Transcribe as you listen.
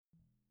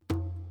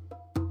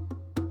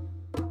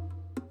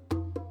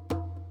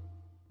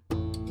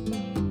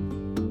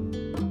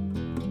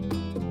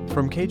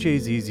From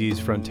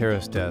KJZZ's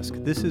Fronteras Desk,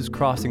 this is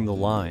Crossing the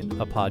Line,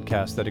 a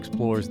podcast that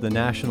explores the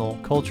national,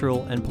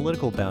 cultural, and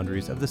political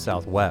boundaries of the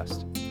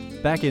Southwest.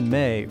 Back in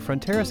May,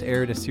 Fronteras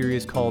aired a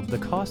series called The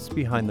Costs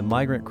Behind the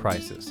Migrant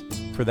Crisis.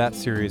 For that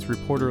series,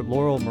 reporter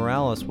Laurel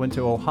Morales went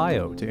to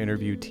Ohio to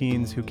interview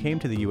teens who came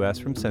to the U.S.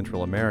 from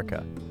Central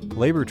America.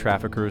 Labor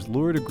traffickers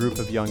lured a group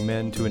of young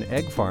men to an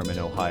egg farm in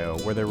Ohio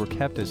where they were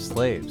kept as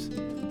slaves.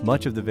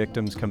 Much of the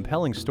victims'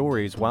 compelling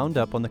stories wound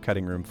up on the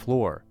cutting room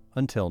floor,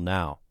 until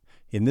now.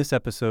 In this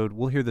episode,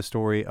 we'll hear the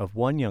story of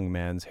one young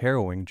man's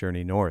harrowing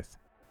journey north.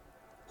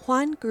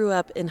 Juan grew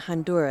up in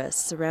Honduras,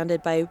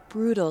 surrounded by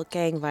brutal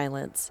gang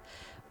violence.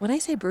 When I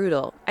say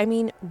brutal, I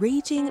mean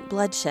raging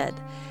bloodshed.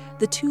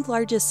 The two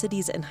largest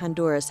cities in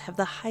Honduras have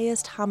the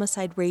highest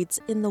homicide rates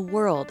in the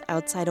world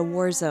outside a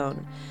war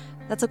zone.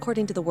 That's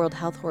according to the World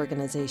Health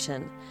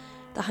Organization.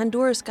 The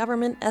Honduras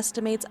government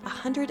estimates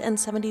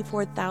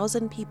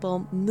 174,000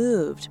 people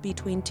moved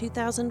between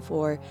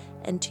 2004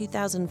 and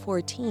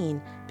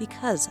 2014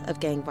 because of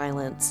gang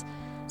violence,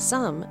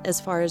 some as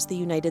far as the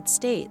United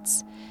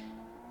States.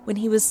 When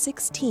he was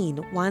 16,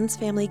 Juan's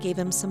family gave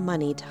him some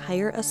money to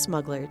hire a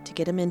smuggler to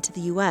get him into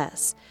the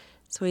U.S.,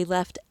 so he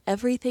left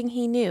everything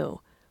he knew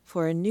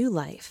for a new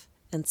life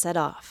and set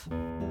off.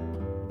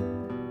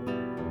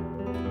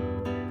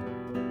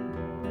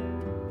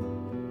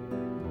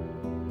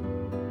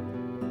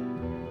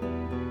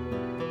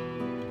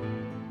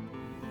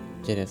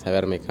 ¿Quieres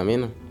saber mi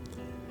camino?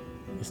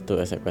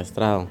 Estuve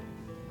secuestrado.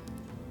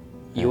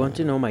 You want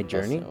to know my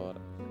journey?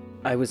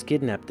 I was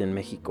kidnapped in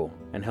Mexico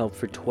and held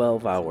for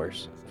 12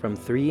 hours, from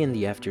 3 in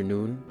the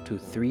afternoon to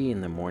 3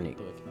 in the morning.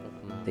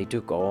 They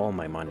took all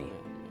my money.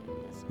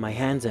 My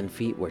hands and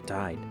feet were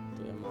tied.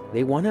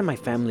 They wanted my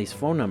family's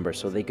phone number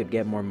so they could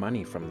get more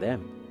money from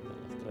them.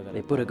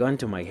 They put a gun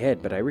to my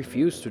head, but I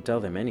refused to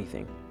tell them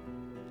anything.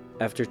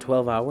 After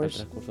 12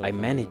 hours, I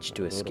managed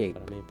to escape.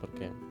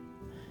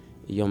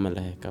 Yo me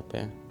les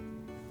escapé.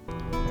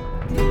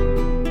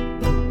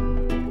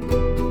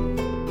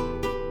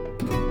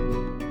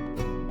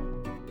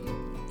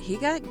 He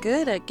got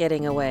good at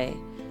getting away.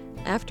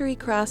 After he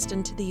crossed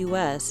into the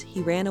U.S.,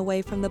 he ran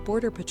away from the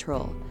Border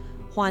Patrol.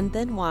 Juan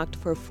then walked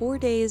for 4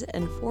 days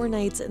and 4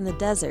 nights in the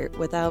desert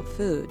without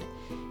food.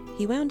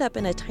 He wound up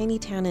in a tiny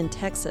town in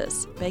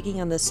Texas,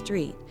 begging on the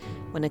street,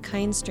 when a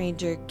kind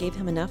stranger gave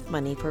him enough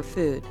money for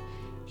food.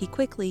 He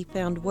quickly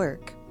found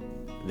work.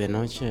 De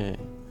noche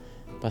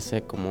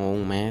pasé como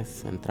un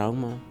mes en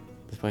trauma.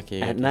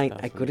 At night,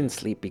 I couldn't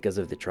sleep because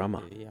of the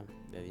trauma.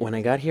 When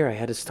I got here, I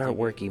had to start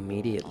work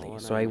immediately,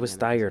 so I was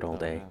tired all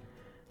day.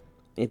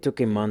 It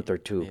took a month or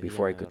 2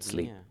 before I could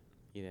sleep.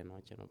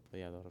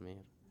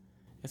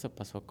 Eso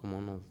pasó como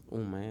unos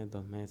un mes,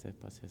 2 meses,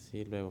 pasé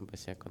así, luego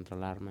empecé a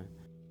controlarme.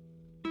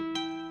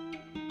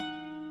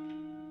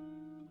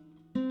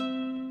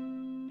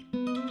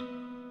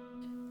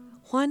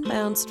 Juan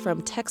bounced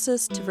from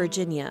Texas to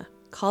Virginia,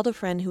 called a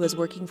friend who was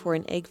working for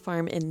an egg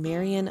farm in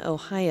Marion,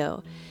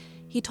 Ohio.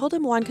 He told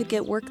him Juan could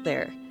get work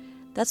there.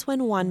 That's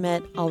when Juan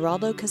met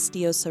Alraldo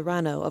Castillo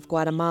Serrano of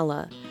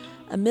Guatemala,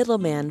 a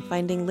middleman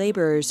finding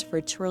laborers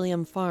for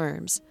Trillium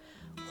Farms.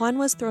 Juan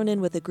was thrown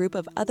in with a group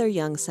of other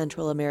young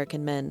Central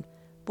American men.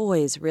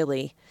 Boys,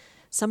 really.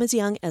 Some as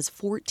young as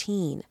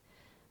 14.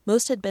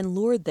 Most had been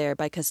lured there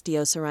by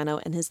Castillo Serrano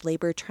and his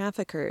labor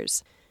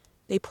traffickers.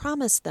 They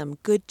promised them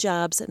good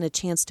jobs and a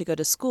chance to go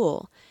to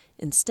school.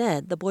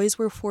 Instead, the boys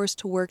were forced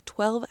to work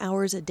 12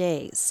 hours a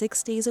day,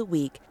 6 days a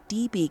week,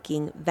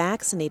 debeaking,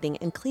 vaccinating,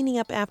 and cleaning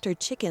up after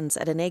chickens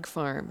at an egg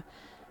farm.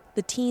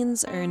 The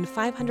teens earned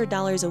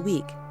 $500 a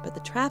week, but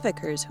the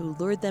traffickers who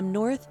lured them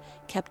north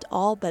kept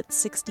all but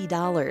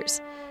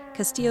 $60.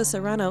 Castillo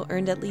Serrano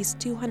earned at least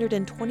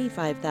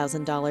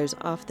 $225,000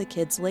 off the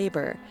kids'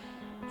 labor.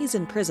 He's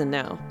in prison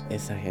now.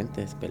 Esa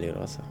gente es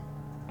peligrosa.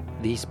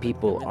 These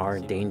people are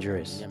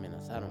dangerous.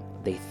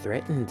 They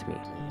threatened me.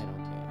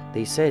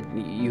 They said,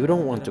 "You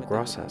don't want to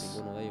cross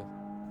us."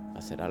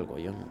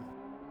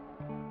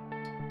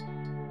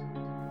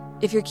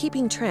 If you're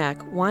keeping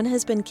track, Juan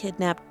has been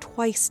kidnapped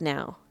twice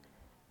now.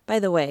 By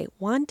the way,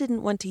 Juan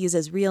didn't want to use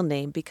his real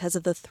name because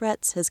of the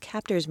threats his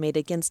captors made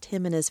against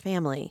him and his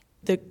family.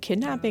 The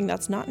kidnapping,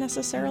 that's not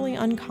necessarily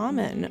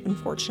uncommon,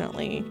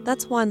 unfortunately.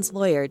 That's Juan's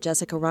lawyer,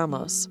 Jessica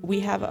Ramos. We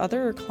have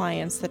other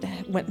clients that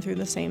went through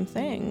the same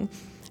thing.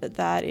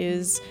 That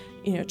is,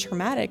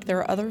 traumatic. There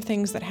are other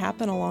things that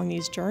happen along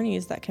these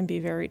journeys that can be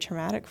very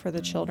traumatic for the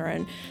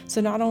children.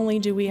 So not only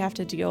do we have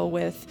to deal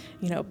with,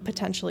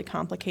 potentially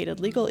complicated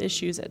legal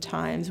issues at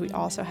times, we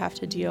also have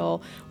to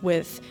deal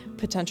with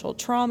potential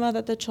trauma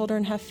that the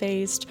children have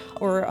faced,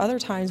 or other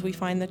times we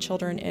find the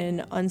children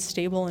in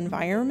unstable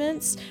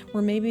environments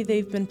where maybe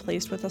they've been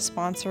placed with a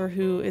sponsor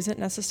who isn't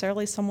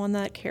necessarily someone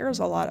that cares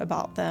a lot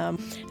about them,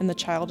 and the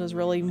child is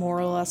really more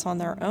or less on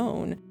their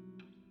own.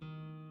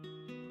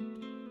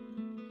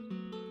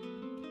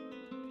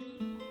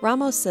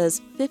 Ramos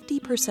says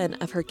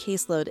 50% of her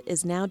caseload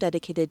is now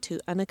dedicated to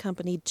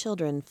unaccompanied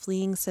children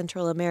fleeing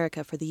Central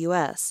America for the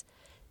U.S.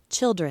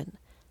 Children,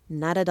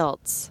 not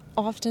adults.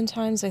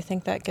 Oftentimes, I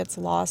think that gets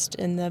lost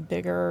in the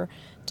bigger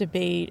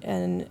debate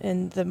and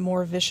in the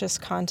more vicious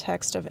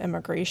context of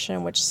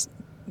immigration, which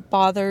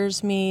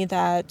bothers me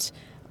that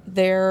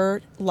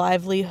their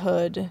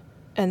livelihood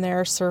and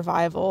their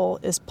survival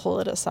is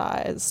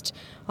politicized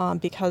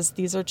because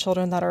these are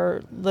children that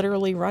are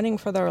literally running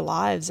for their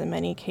lives in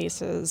many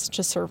cases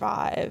to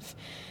survive.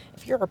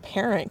 If you're a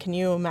parent, can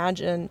you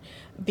imagine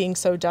being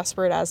so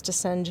desperate as to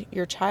send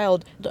your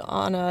child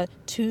on a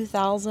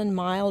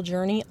 2,000-mile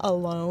journey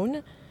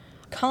alone?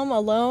 Come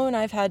alone.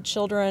 I've had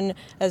children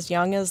as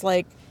young as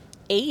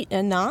 8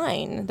 and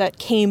 9 that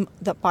came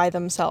by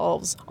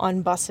themselves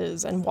on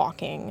buses and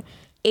walking.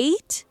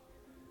 8?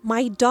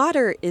 My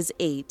daughter is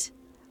 8.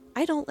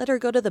 I don't let her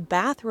go to the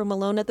bathroom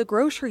alone at the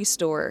grocery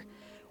store.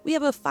 We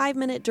have a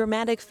 5-minute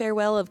dramatic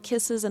farewell of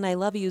kisses and I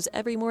love yous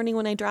every morning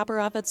when I drop her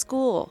off at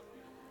school.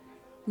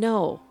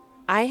 No,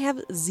 I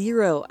have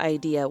zero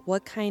idea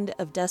what kind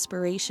of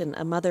desperation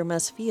a mother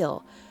must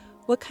feel,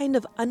 what kind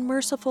of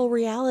unmerciful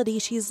reality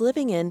she's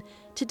living in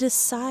to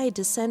decide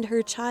to send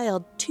her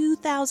child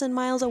 2,000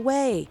 miles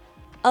away,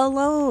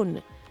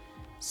 alone.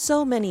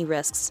 So many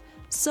risks,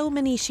 so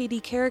many shady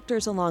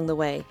characters along the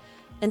way,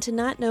 and to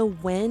not know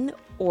when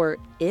or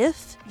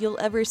if you'll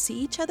ever see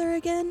each other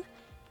again,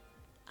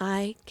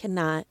 I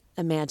cannot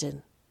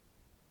imagine.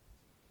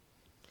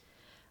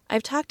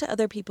 I've talked to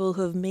other people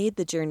who have made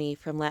the journey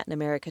from Latin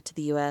America to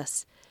the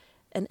U.S.,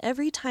 and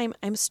every time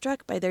I'm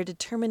struck by their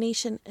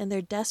determination and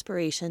their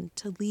desperation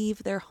to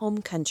leave their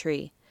home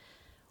country.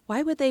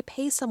 Why would they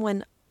pay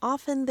someone,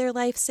 often their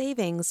life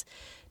savings,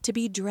 to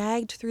be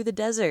dragged through the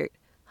desert,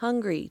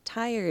 hungry,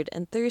 tired,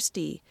 and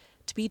thirsty,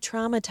 to be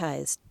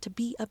traumatized, to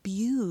be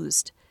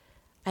abused?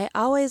 I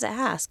always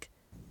ask,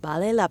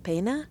 ¿Vale la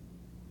pena?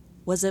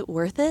 Was it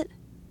worth it?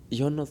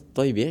 Yo no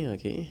estoy bien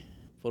aquí,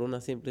 por una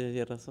simple y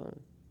sencilla razón.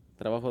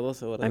 Trabajo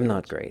 12 horas. I'm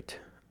not great.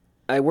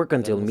 I work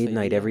until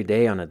midnight every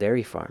day on a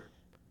dairy farm.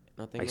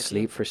 I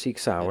sleep for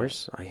 6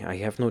 hours. I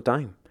have no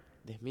time.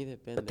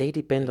 But they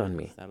depend on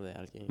me.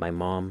 My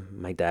mom,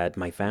 my dad,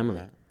 my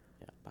family.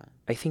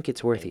 I think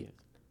it's worth it.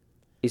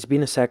 It's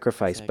been a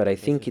sacrifice, but I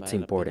think it's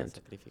important.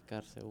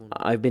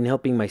 I've been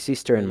helping my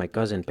sister and my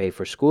cousin pay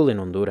for school in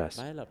Honduras.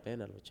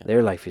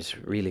 Their life is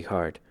really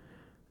hard.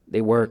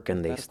 They work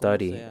and they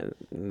study.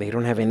 They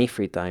don't have any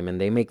free time,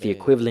 and they make the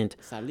equivalent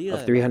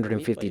of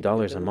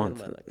 $350 a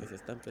month.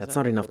 That's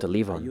not enough to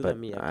live on, but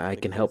I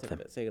can help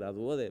them.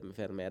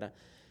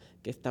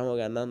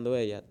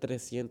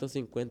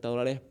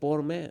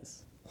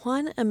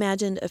 Juan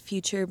imagined a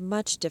future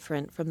much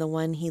different from the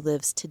one he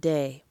lives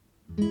today.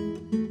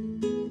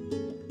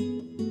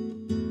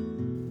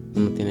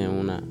 Uno tiene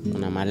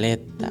una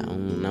maleta,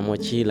 una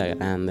mochila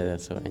grande de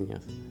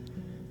sueños.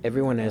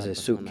 Everyone has a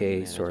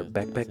suitcase or a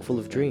backpack full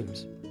of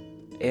dreams.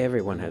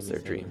 Everyone has their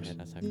dreams.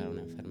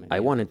 I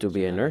wanted to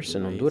be a nurse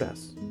in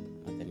Honduras.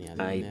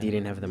 I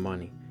didn't have the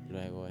money.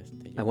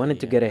 I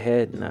wanted to get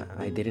ahead, and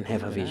I didn't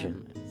have a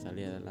vision.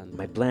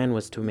 My plan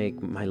was to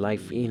make my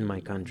life in my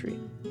country.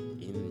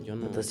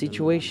 But the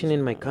situation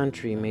in my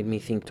country made me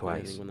think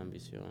twice.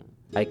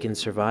 I can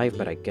survive,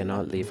 but I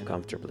cannot live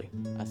comfortably.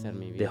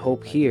 The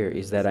hope here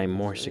is that I'm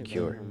more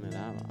secure.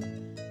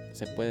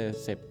 Se puede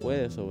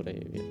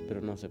sobrevivir,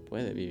 pero no se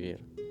puede vivir.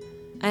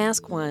 I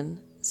ask Juan,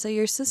 so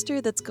your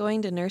sister that's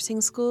going to nursing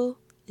school,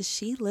 is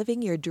she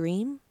living your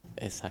dream?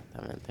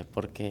 Exactamente,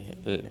 porque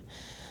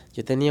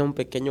yo tenía un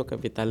pequeño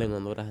capital en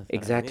Honduras.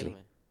 Exactly.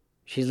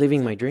 She's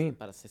living my dream.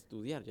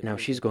 Now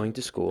she's going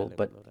to school,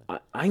 but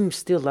I'm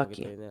still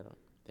lucky.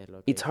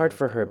 It's hard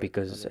for her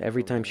because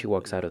every time she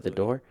walks out of the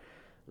door,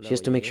 she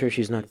has to make sure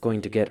she's not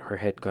going to get her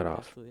head cut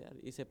off.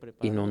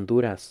 In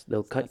Honduras,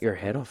 they'll cut your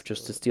head off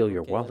just to steal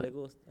your wallet.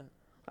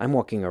 I'm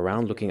walking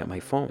around looking at my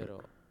phone.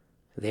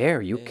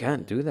 There, you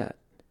can't do that.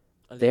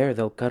 There,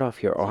 they'll cut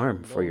off your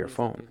arm for your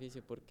phone.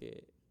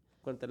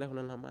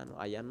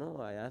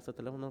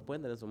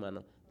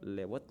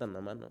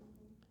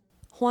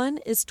 Juan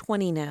is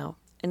 20 now,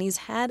 and he's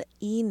had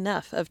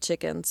enough of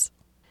chickens.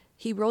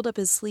 He rolled up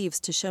his sleeves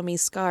to show me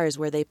scars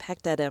where they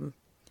pecked at him.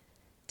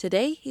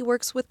 Today, he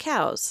works with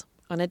cows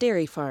on a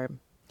dairy farm.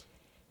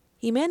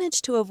 He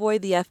managed to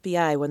avoid the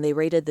FBI when they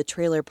raided the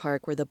trailer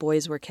park where the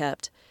boys were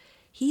kept.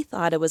 He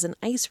thought it was an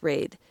ICE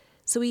raid,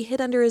 so he hid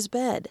under his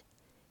bed.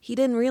 He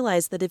didn't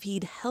realize that if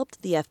he'd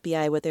helped the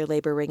FBI with their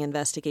labor ring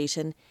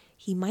investigation,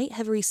 he might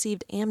have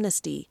received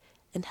amnesty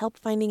and help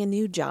finding a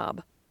new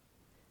job.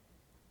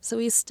 So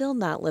he's still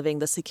not living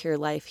the secure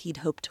life he'd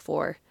hoped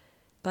for,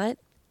 but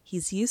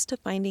he's used to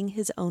finding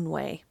his own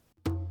way.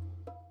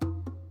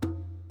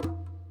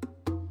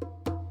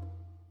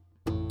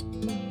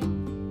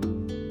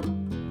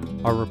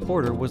 Our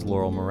reporter was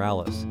Laurel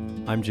Morales.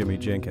 I'm Jimmy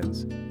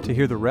Jenkins. To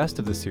hear the rest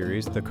of the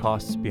series, The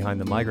Costs Behind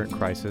the Migrant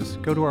Crisis,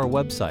 go to our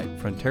website,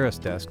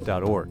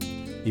 fronterasdesk.org.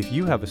 If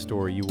you have a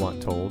story you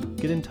want told,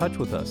 get in touch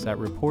with us at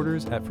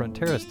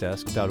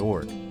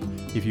reporters@fronterasdesk.org.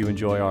 If you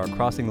enjoy our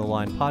Crossing the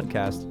Line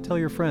podcast, tell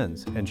your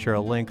friends and share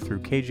a link through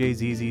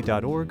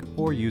kjzz.org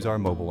or use our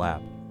mobile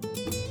app.